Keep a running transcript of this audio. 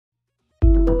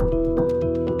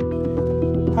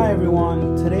Hi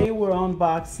everyone, today we're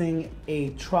unboxing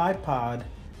a tripod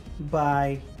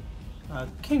by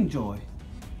Kingjoy.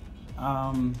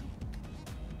 I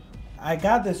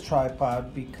got this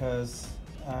tripod because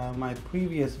my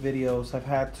previous videos I've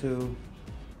had to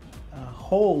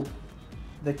hold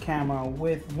the camera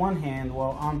with one hand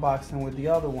while unboxing with the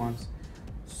other ones.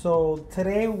 So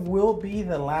today will be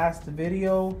the last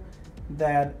video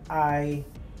that I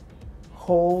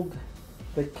hold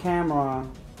the camera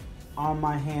on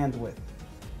my hand with,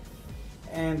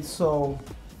 and so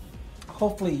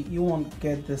hopefully you won't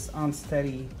get this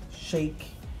unsteady shake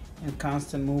and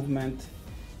constant movement,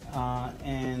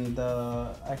 and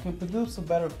I can produce a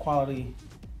better quality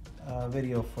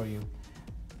video for you.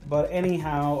 But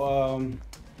anyhow,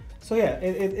 so yeah,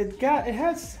 it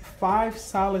has 5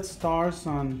 solid stars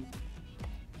on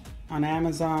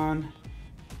Amazon.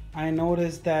 I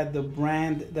noticed that the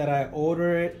brand that I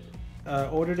ordered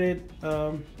it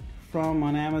from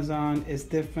on Amazon is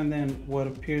different than what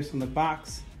appears on the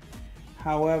box.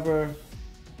 However,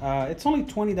 it's only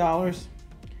 $20.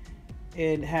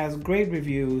 It has great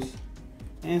reviews,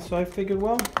 and so I figured,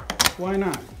 well, why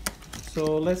not?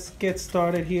 So let's get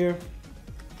started here.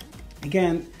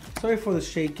 Again, sorry for the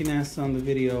shakiness on the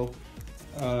video.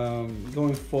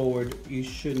 Going forward, you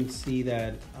shouldn't see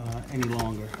that any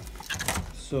longer.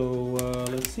 So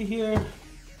let's see here.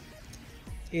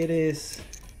 It is,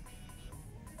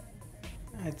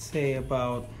 I'd say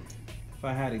about, if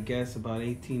I had to guess, about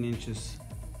 18 inches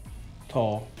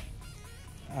tall.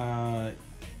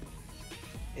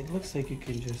 It looks like you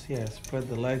can just, yeah, spread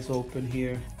the legs open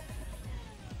here.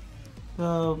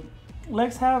 The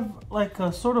legs have like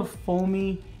a sort of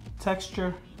foamy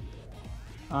texture.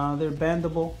 They're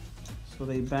bendable, so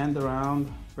they bend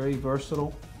around, very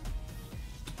versatile.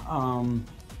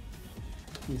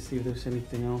 Let me see if there's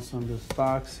anything else on this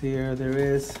box here. There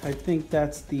is. I think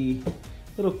that's the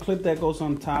little clip that goes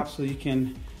on top so you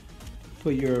can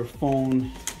put your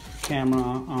phone camera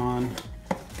on,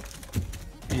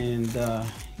 and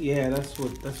yeah, that's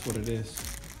what it is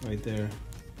right there.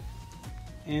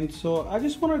 And so I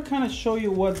just want to kind of show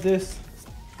you what this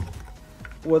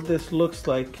looks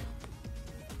like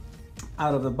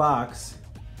out of the box,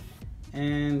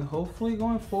 and hopefully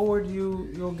going forward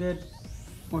you'll get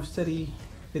more steady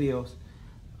videos,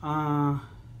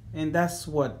 and that's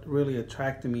what really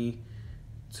attracted me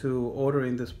to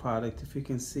ordering this product. If you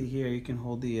can see here, you can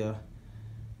hold the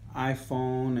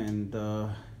iPhone and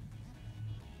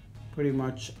pretty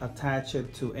much attach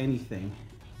it to anything.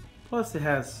 Plus it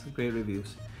has great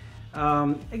reviews.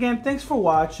 Again, thanks for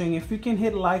watching. If you can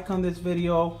hit like on this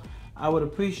video, I would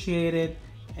appreciate it,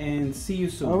 and see you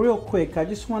soon. Real quick, I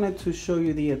just wanted to show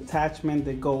you the attachment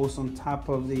that goes on top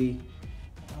of the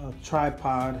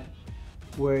tripod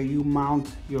where you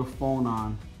mount your phone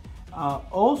on.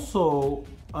 Also,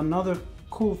 another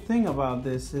cool thing about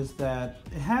this is that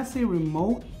it has a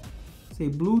remote. It's a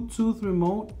Bluetooth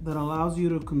remote that allows you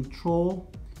to control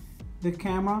the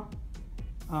camera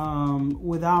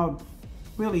without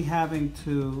really having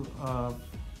to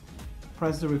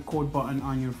press the record button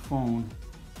on your phone,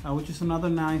 which is another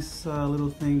nice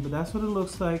little thing. But that's what it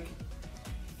looks like.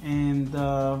 And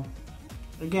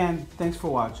again, thanks for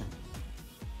watching.